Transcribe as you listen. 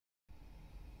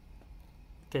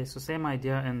Okay, so same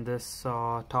idea in this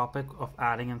topic of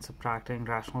adding and subtracting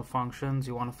rational functions.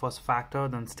 You want to first factor,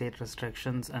 then state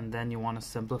restrictions, and then you want to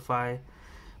simplify.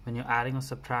 When you're adding or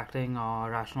subtracting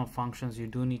rational functions, you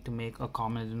do need to make a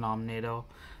common denominator,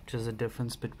 which is the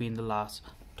difference between the last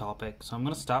topic. So I'm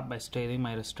going to start by stating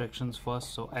my restrictions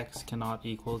first. So x cannot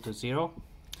equal to 0.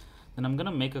 Then I'm going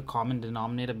to make a common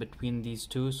denominator between these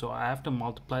two. So I have to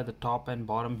multiply the top and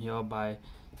bottom here by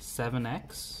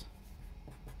 7x.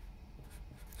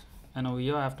 And over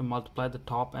here I have to multiply the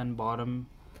top and bottom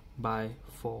by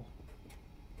 4.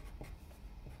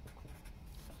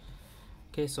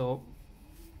 Okay, so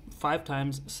 5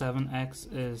 times 7x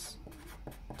is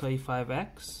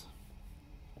 35x.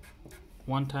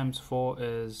 1 times 4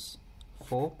 is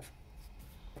 4.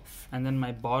 And then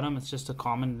my bottom is just a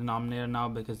common denominator now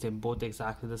because they're both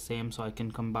exactly the same, so I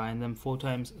can combine them. 4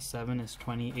 times 7 is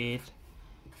 28.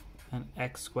 And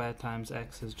x squared times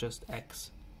x is just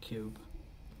x cubed.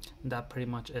 That pretty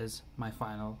much is my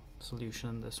final solution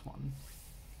in this one.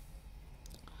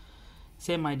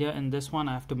 Same idea in this one.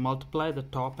 I have to multiply the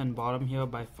top and bottom here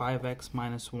by 5x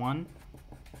minus 1.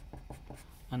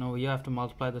 And over here I have to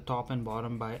multiply the top and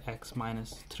bottom by x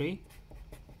minus 3.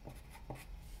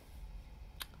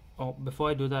 Oh,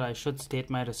 before I do that, I should state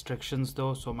my restrictions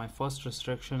though. So my first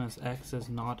restriction is x is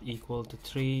not equal to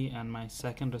 3, and my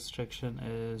second restriction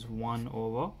is 1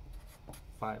 over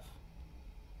 5.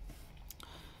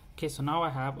 Okay, so now I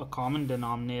have a common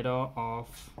denominator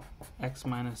of x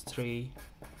minus 3,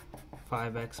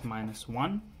 5x minus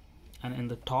 1, and in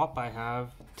the top I have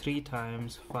 3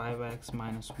 times 5x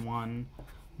minus 1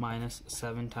 minus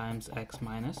 7 times x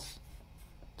minus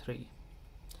 3.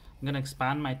 I'm going to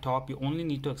expand my top. You only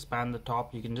need to expand the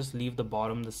top. You can just leave the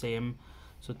bottom the same.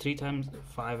 So 3 times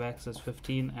 5x is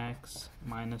 15x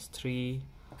minus 3.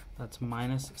 That's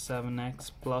minus 7x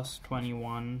plus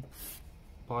 21.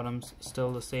 Bottom's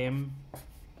still the same.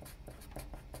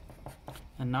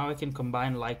 And now I can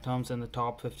combine like terms in the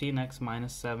top. 15x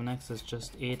minus 7x is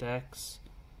just 8x.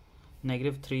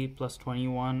 Negative 3 plus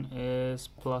 21 is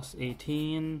plus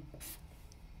 18.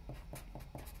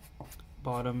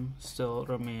 Bottom still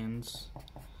remains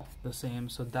the same.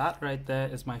 So that right there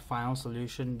is my final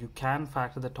solution. You can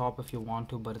factor the top if you want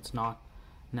to, but it's not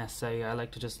necessary. I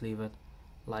like to just leave it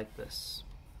like this.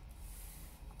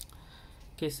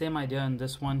 Okay, same idea in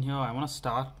this one here. I want to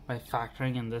start by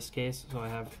factoring in this case. So I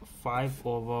have 5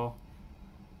 over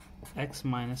x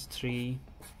minus 3,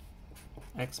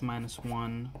 x minus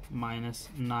 1 minus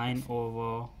 9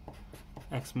 over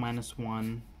x minus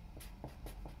 1,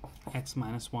 x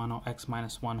minus 1 or x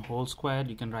minus 1 whole squared.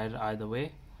 You can write it either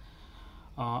way.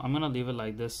 I'm going to leave it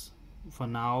like this for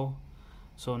now.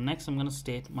 So next I'm going to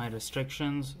state my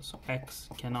restrictions. So x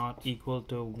cannot equal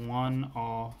to 1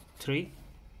 or 3.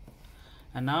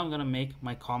 And now I'm going to make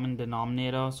my common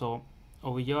denominator. So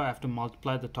over here I have to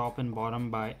multiply the top and bottom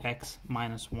by x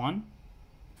minus 1.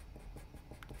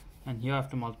 And here I have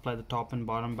to multiply the top and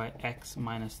bottom by x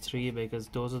minus 3 because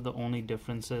those are the only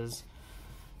differences.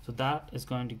 So that is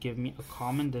going to give me a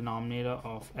common denominator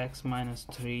of x minus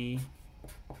 3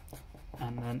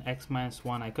 and then x minus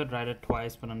 1. I could write it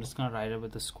twice, but I'm just going to write it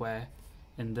with the square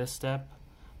in this step.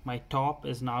 My top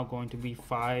is now going to be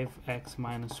 5x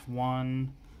minus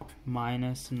 1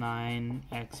 minus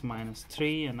 9x minus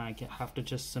 3, and I have to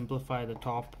just simplify the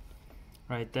top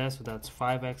right there. So that's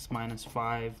 5x minus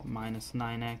 5 minus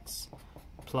 9x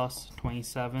plus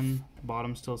 27.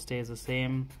 Bottom still stays the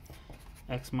same.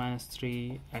 X minus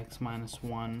 3, x minus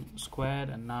 1 squared.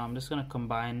 And now I'm just going to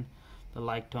combine the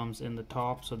like terms in the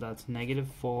top. So that's negative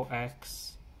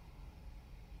 4x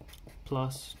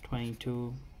plus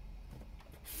 22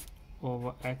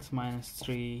 over x minus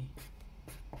 3,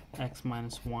 x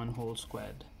minus 1 whole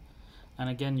squared. And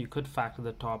again, you could factor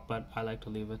the top, but I like to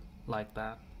leave it like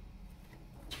that.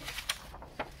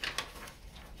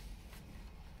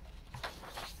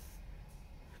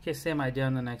 Okay, same idea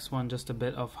in the next one, just a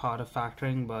bit of harder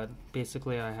factoring, but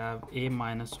basically I have a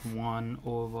minus 1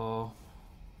 over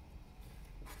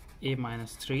a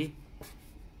minus 3,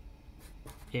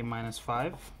 a minus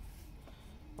 5,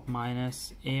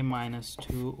 minus a minus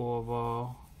 2 over,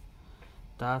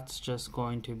 that's just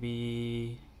going to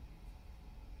be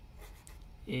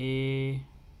a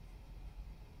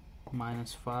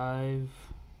minus 5,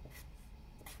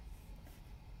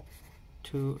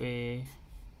 2a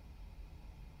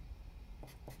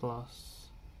plus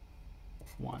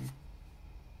 1.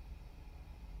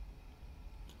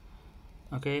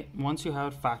 Okay, once you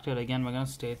have it factored, again we're going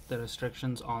to state the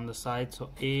restrictions on the side. So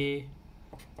a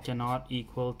cannot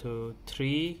equal to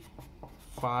 3,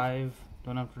 5,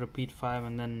 don't have to repeat 5,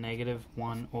 and then negative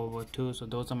 1 over 2. So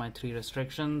those are my 3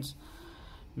 restrictions.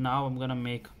 Now I'm gonna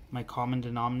make my common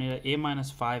denominator. A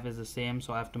minus 5 is the same,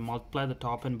 so I have to multiply the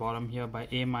top and bottom here by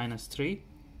a minus 3,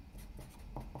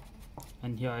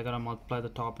 and here I gotta multiply the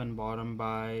top and bottom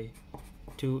by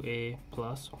 2a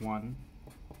plus 1.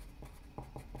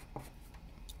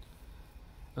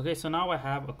 Okay, so now I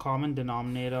have a common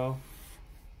denominator,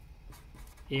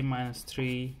 a minus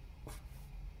 3,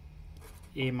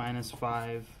 a minus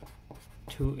 5,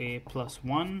 2a plus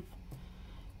 1,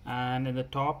 and in the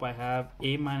top I have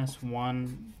a minus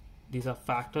 1. These are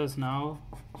factors now,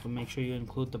 so make sure you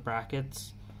include the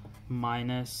brackets,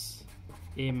 minus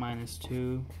a minus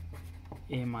 2,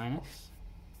 a minus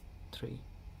 3.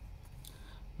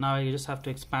 Now you just have to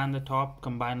expand the top,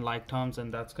 combine like terms,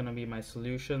 and that's going to be my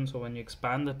solution. So when you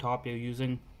expand the top, you're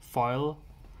using FOIL.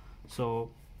 So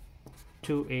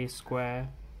 2a squared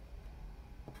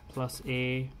plus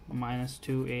a minus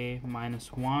 2a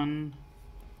minus 1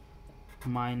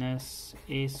 minus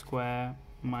a squared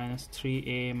minus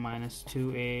 3a minus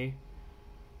 2a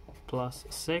plus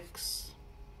 6.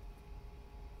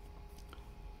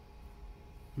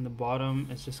 And the bottom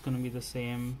is just going to be the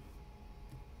same.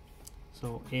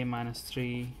 So a minus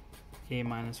 3, a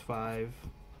minus 5,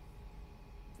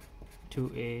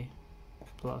 2a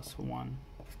plus 1.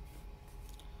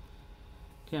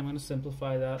 Okay, I'm going to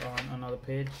simplify that on another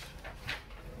page.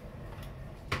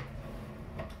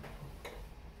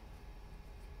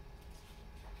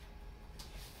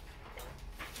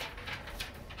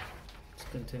 Let's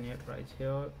continue it right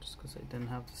here, just because I didn't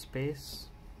have the space.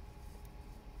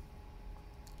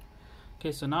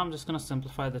 Okay, so now I'm just going to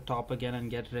simplify the top again and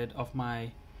get rid of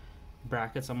my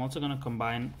brackets. I'm also going to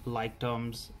combine like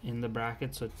terms in the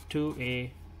bracket. So 2a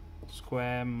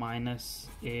squared minus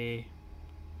a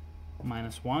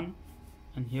minus 1.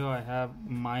 And here I have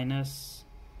minus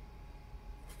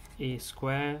a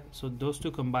squared. So those two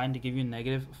combine to give you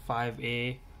negative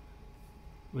 5a.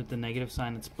 With the negative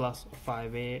sign, it's plus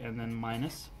 5a, and then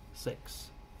minus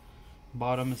 6.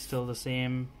 Bottom is still the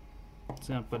same. It's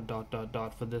going to put dot dot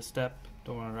dot for this step.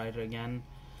 Don't want to write it again.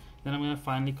 Then I'm going to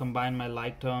finally combine my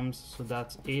like terms. So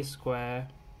that's a squared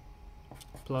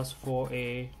plus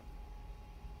 4a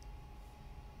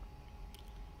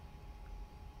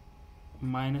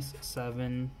minus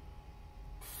 7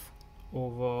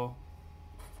 over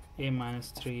a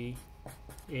minus 3,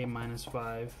 a minus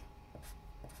 5,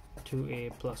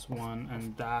 2a plus 1,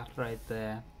 and that right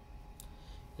there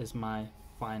is my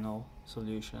final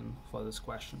solution for this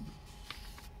question.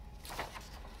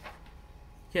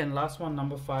 Okay, and last one,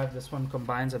 number 5. This one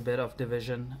combines a bit of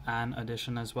division and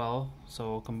addition as well.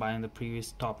 So combining the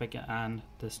previous topic and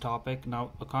this topic.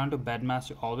 Now, according to BEDMAS,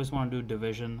 you always want to do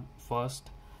division first.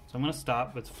 So I'm going to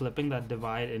start with flipping that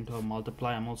divide into a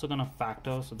multiply. I'm also going to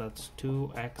factor, so that's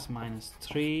 2x minus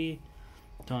 3.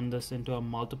 Turn this into a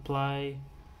multiply.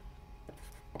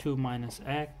 2 minus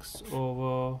x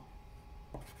over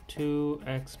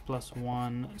 2x plus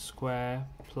 1 square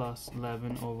plus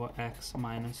 11 over x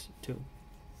minus 2.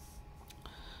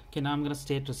 Okay, now I'm going to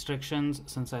state restrictions.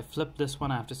 Since I flipped this one,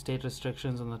 I have to state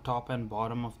restrictions on the top and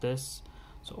bottom of this.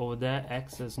 So over there,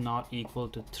 x is not equal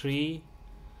to 3.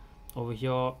 Over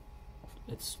here,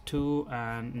 it's 2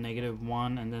 and negative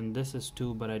 1, and then this is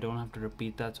 2, but I don't have to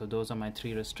repeat that. So those are my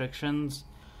 3 restrictions.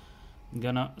 I'm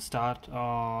going to start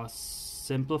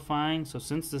simplifying. So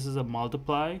since this is a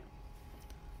multiply,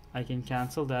 I can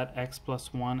cancel that x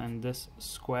plus 1 and this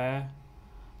square.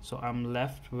 So I'm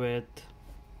left with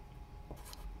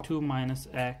 2 minus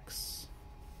x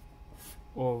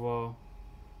over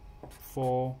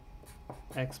 4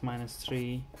 x minus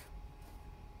 3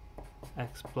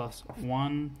 x plus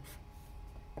 1.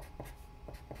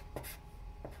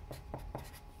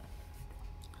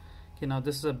 Okay, now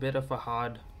this is a bit of a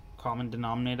hard common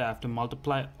denominator. I have to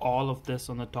multiply all of this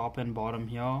on the top and bottom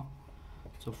here.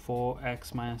 So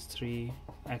 4x minus 3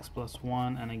 x plus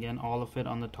 1, and again all of it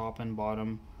on the top and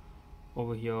bottom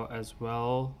over here as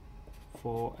well.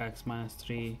 4x minus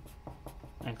 3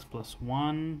 x plus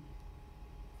 1,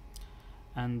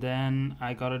 and then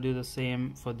I gotta do the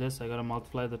same for this. I gotta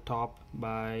multiply the top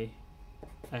by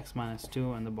x minus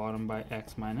 2 and the bottom by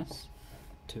x minus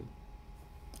 2.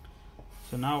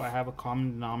 So now I have a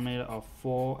common denominator of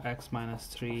 4x minus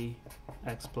 3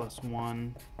 x plus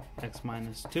 1 x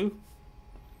minus 2,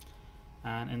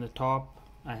 and in the top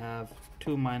I have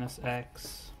 2 minus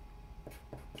x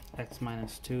x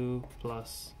minus 2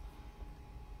 plus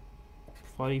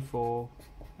 44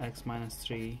 x minus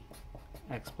 3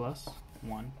 x plus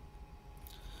 1. I'm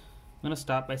going to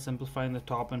start by simplifying the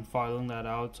top and foiling that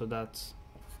out. So that's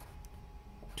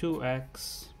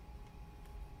 2x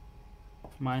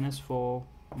minus 4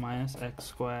 minus x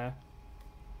squared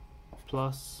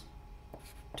plus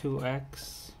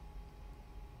 2x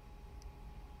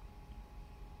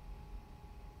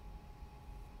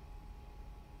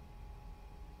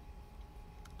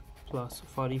plus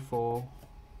 44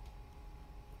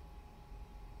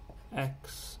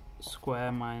 x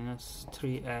square minus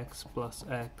 3x plus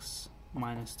x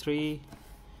minus 3.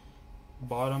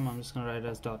 Bottom I'm just going to write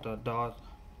as dot dot dot.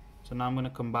 So now I'm going to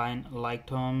combine like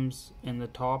terms in the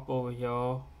top over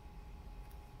here.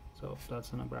 So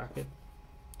that's in a bracket.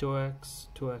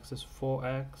 2x is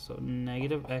 4x, so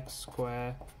negative x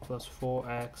squared plus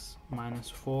 4x minus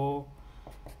 4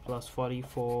 plus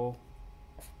 44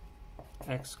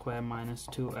 x squared minus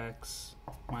 2x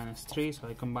minus 3. So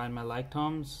I combine my like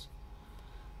terms.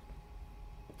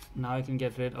 Now I can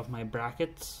get rid of my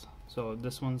brackets. So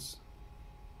this one's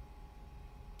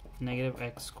negative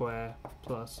x squared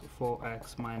plus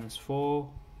 4x minus 4.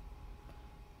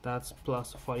 That's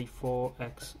plus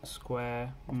 44x squared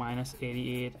minus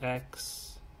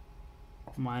 88x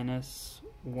minus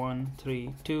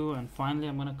 132. And finally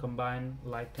I'm going to combine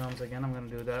like terms again. I'm going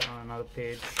to do that on another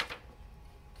page.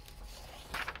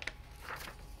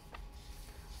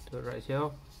 Do it right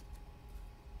here.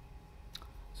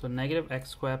 So negative x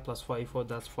squared plus 44,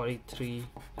 that's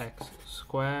 43x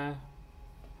squared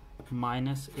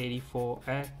minus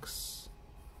 84x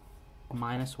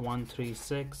minus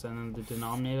 136, and then the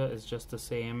denominator is just the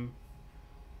same,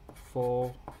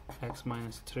 4x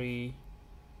minus 3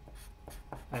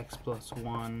 x plus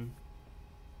 1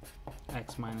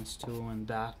 x minus 2, and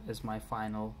that is my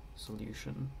final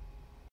solution.